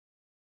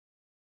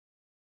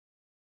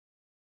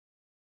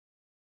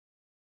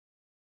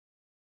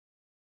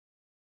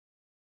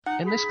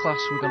In this class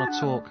we're going to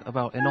talk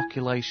about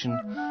inoculation,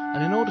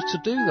 and in order to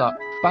do that,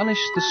 banish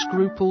the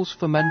scruples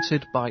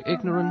fomented by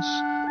ignorance,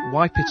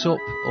 wipe it up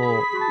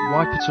or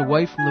wipe it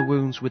away from the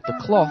wounds with the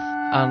cloth,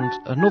 and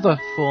another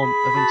form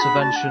of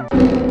intervention,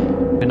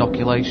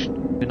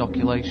 inoculation,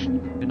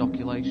 inoculation,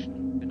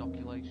 inoculation, inoculation,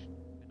 inoculation.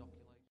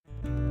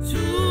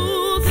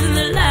 Truth in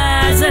the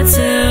lies I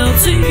tell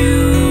to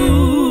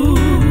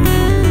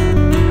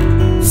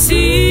you.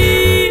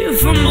 See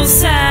from both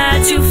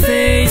sides you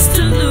face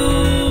to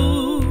lose.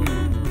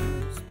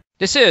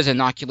 This is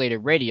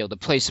Inoculated Radio, the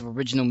place of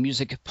original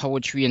music,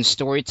 poetry, and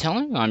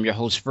storytelling. I'm your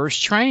host,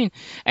 First Train,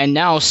 and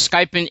now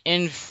Skyping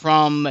in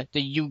from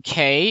the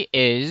UK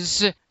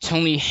is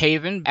Tony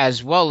Haven,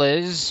 as well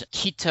as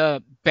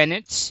Kieta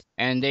Bennetts,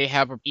 and they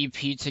have an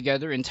EP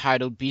together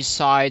entitled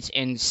B-Sides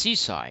and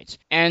Seasides.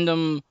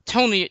 And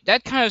Tony,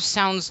 that kind of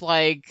sounds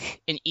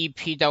like an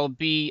EP that would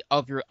be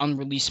of your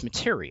unreleased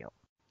material.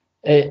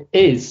 It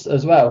is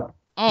as well.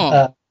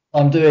 Oh.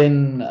 I'm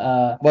doing,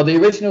 well, the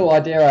original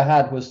idea I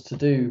had was to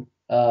do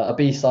a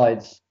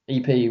B-Sides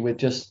EP with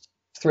just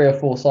 3 or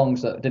 4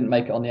 songs that didn't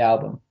make it on the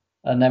album.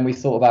 And then we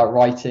thought about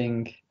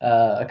writing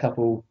a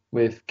couple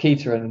with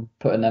Kieta and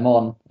putting them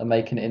on and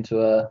making it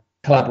into a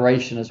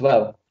collaboration as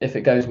well. If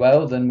it goes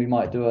well, then we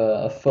might do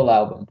a full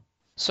album.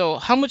 So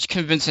how much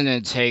convincing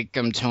did it take,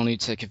 Tony,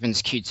 to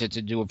convince Kieta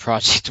to do a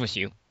project with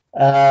you?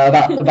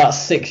 About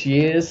 6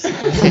 years.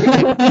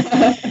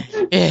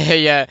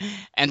 Yeah.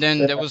 And then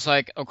there was,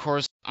 like, of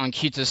course, on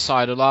Kieta's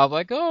side, a lot of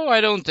like, oh, I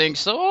don't think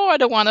so. Oh, I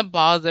don't want to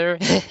bother.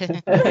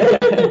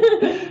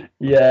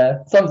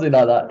 Yeah, something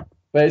like that.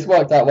 But it's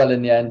worked out well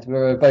in the end. We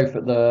were both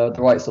at the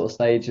right sort of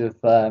stage of,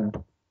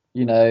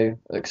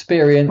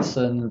 experience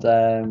and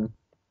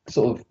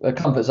sort of a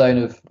comfort zone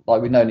of,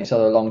 like, we've known each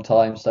other a long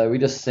time. So we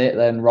just sit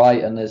there and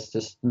write, and there's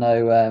just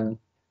no, I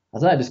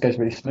don't know, it just goes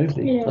really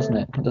smoothly, doesn't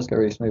it? It does go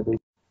really smoothly.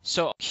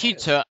 So,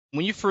 Kieta,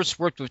 when you first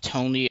worked with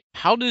Tony,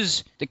 how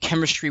does the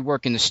chemistry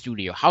work in the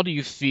studio? How do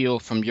you feel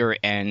from your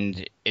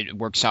end it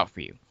works out for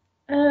you?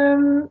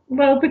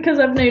 Well, because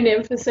I've known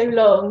him for so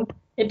long,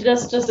 it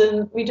just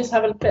doesn't, we just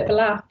have a bit of a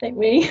laugh, don't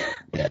we?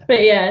 Yeah.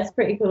 But yeah, it's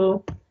pretty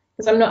cool.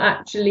 Because I'm not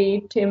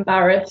actually too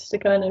embarrassed to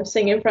kind of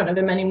sing in front of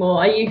him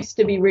anymore. I used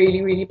to be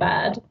really, really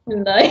bad.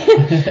 And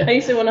I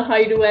used to want to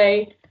hide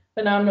away,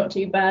 but now I'm not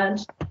too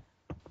bad.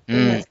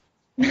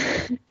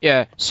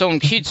 Yeah, so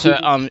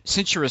Kieta,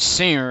 since you're a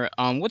singer,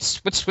 what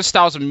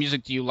styles of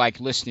music do you like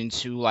listening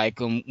to,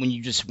 like when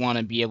you just want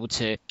to be able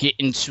to get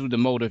into the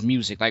mode of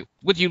music? Like,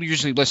 what do you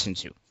usually listen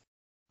to?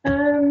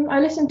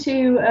 I listen to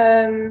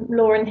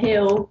Lauryn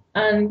Hill,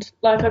 and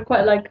like I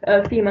quite like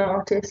female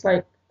artists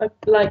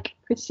like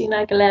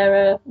Christina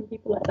Aguilera and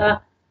people like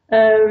that.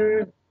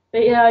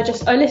 But yeah,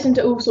 I listen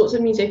to all sorts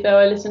of music though.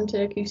 I listen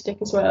to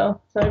acoustic as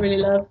well, so I really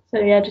love. So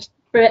yeah, just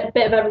a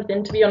bit of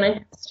everything, to be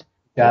honest.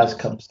 Jazz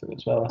comes through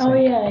as well, I think. Oh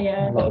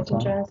yeah, a lot of time.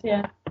 jazz,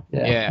 yeah.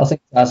 I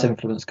think jazz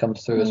influence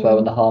comes through as well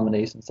in the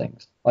harmonies and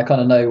things. I kind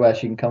of know where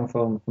she can come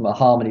from a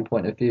harmony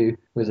point of view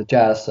with the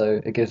jazz,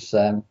 so it gives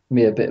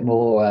me a bit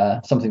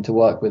more something to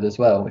work with as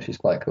well, which is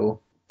quite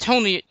cool.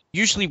 Tony,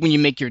 usually when you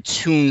make your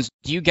tunes,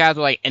 do you gather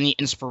like any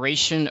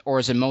inspiration, or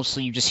is it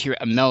mostly you just hear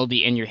a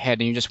melody in your head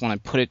and you just want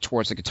to put it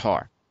towards the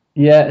guitar?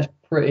 Yeah, it's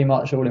pretty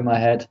much all in my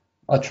head.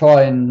 I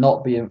try and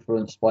not be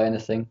influenced by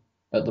anything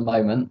at the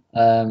moment.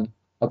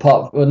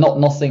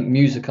 Nothing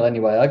musical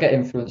anyway. I get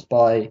influenced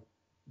by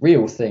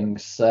real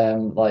things,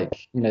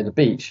 like the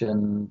beach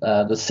and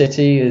the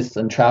city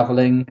and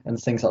traveling and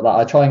things like that.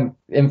 I try and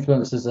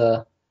influence as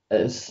I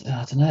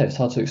don't know, it's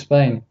hard to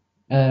explain.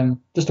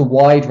 Just a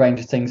wide range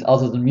of things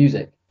other than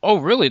music. Oh,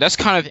 really? That's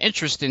kind of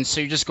interesting.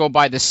 So you just go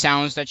by the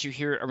sounds that you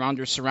hear around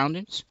your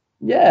surroundings?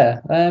 Yeah,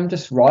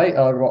 just write.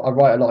 I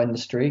write a lot in the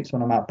streets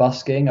when I'm out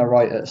busking. I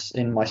write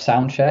in my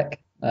sound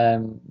check.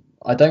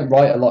 I don't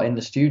write a lot in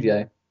the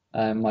studio.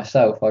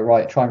 Myself,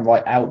 try and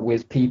write out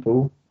with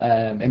people,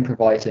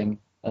 improvising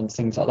and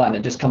things like that, and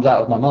it just comes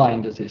out of my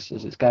mind as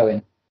it's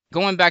going.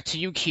 Going back to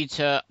you,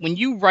 Kieta, when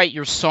you write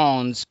your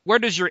songs, where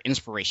does your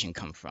inspiration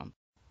come from?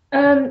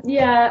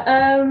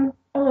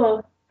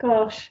 Oh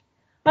gosh,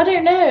 I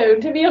don't know,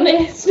 to be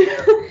honest.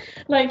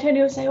 Like Tony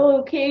will say,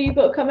 "Oh, Kieta, you've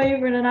got to come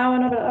over in an hour,"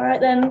 and I'll be like, "All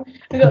right then."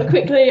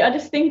 I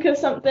just think of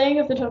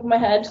something off the top of my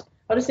head.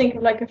 I'll just think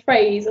of like a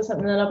phrase or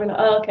something, and I'll be like,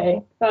 "Oh,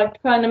 okay." So I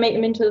kind of make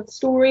them into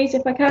stories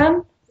if I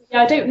can.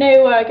 Yeah, I don't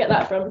know where I get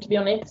that from, to be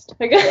honest.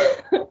 I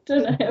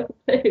don't know.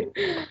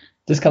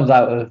 Just comes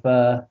out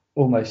of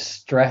almost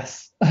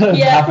stress of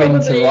having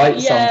to write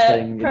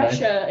something.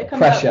 Pressure. It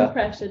comes out from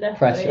pressure,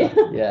 definitely.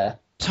 Pressure, yeah.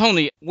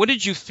 Tony, what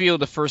did you feel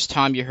the first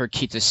time you heard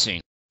Kieta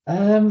sing?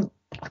 I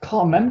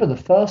can't remember the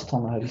first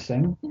time I heard her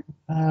sing.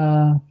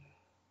 I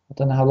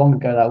don't know how long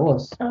ago that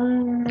was.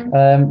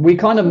 We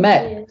kind of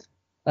met.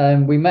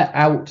 We met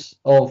out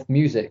of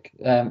music,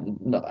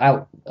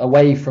 out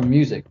away from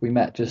music. We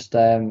met just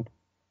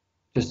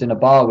in a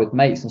bar with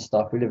mates and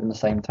stuff. We live in the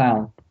same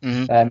town.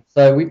 Mm-hmm.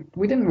 So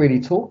we didn't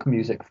really talk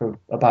music for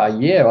about a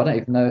year. I don't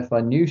even know if I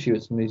knew she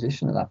was a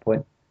musician at that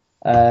point.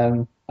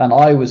 And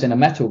I was in a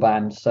metal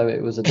band, so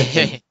it was a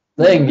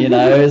thing, you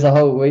know. It was a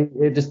whole.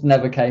 It just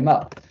never came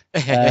up.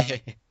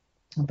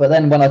 But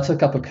then when I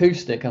took up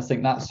acoustic, I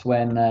think that's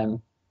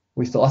when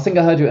we thought. I think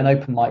I heard you at an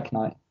open mic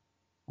night.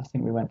 I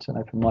think we went to an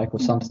open mic or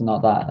something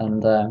like that,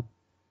 and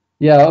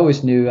yeah, I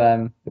always knew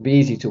it'd be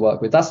easy to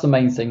work with. That's the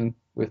main thing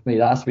with me.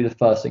 That has to be the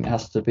first thing. It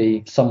has to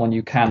be someone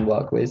you can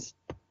work with,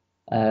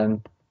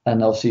 and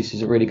obviously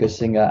she's a really good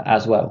singer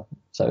as well.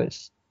 So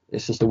it's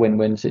just a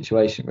win-win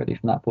situation really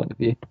from that point of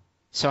view.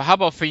 So how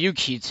about for you,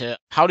 Kieta?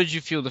 How did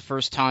you feel the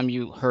first time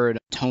you heard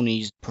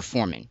Tony's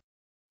performing?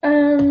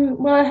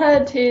 Well, I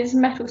heard his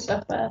metal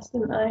stuff first,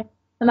 didn't I?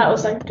 And that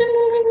was like,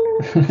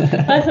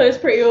 I thought it was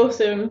pretty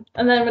awesome.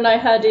 And then when I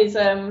heard his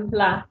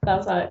laugh, I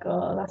was like,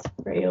 oh, that's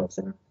pretty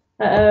awesome.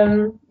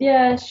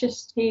 Yeah,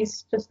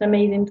 he's just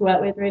amazing to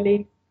work with,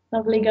 really.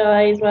 Lovely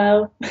guy as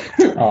well.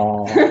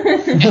 Oh.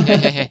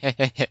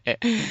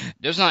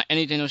 There's not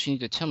anything else you need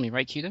to tell me,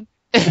 right, Kieta?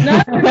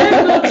 No.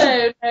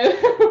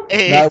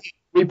 No,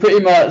 we pretty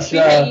much we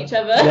hate each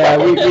other. Yeah,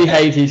 we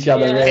hate each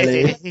other,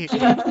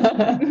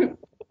 Yeah. really.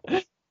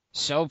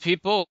 So,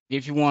 people,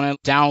 if you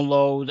want to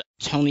download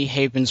Tony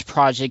Haven's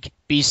project,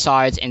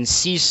 B-Sides and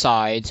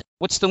Seasides,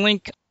 what's the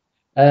link?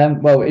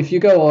 Well, if you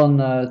go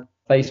on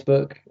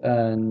Facebook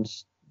and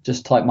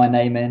just type my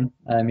name in,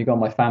 you go on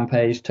my fan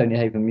page, Tony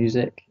Haven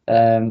Music.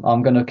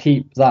 I'm going to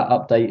keep that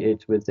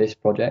updated with this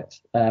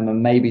project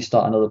and maybe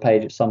start another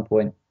page at some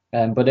point.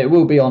 But it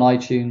will be on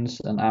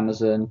iTunes and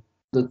Amazon.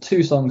 The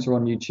 2 songs are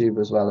on YouTube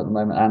as well at the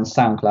moment, and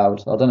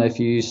SoundCloud. I don't know if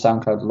you use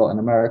SoundCloud a lot in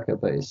America,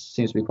 but it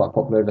seems to be quite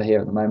popular over here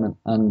at the moment.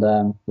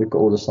 And we've got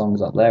all the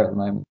songs up there at the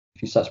moment.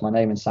 If you search my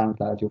name in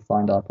SoundCloud, you'll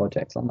find our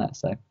projects on there.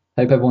 So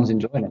hope everyone's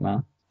enjoying it,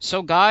 man.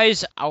 So,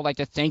 guys, I would like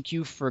to thank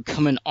you for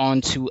coming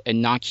on to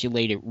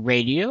Inoculated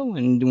Radio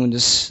and doing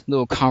this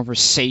little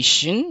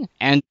conversation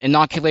and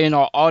inoculating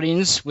our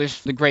audience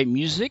with the great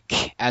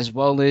music, as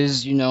well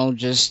as,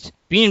 just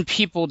being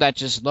people that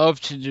just love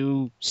to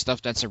do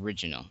stuff that's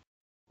original.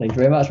 Thank you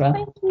very much, man.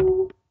 Thank you.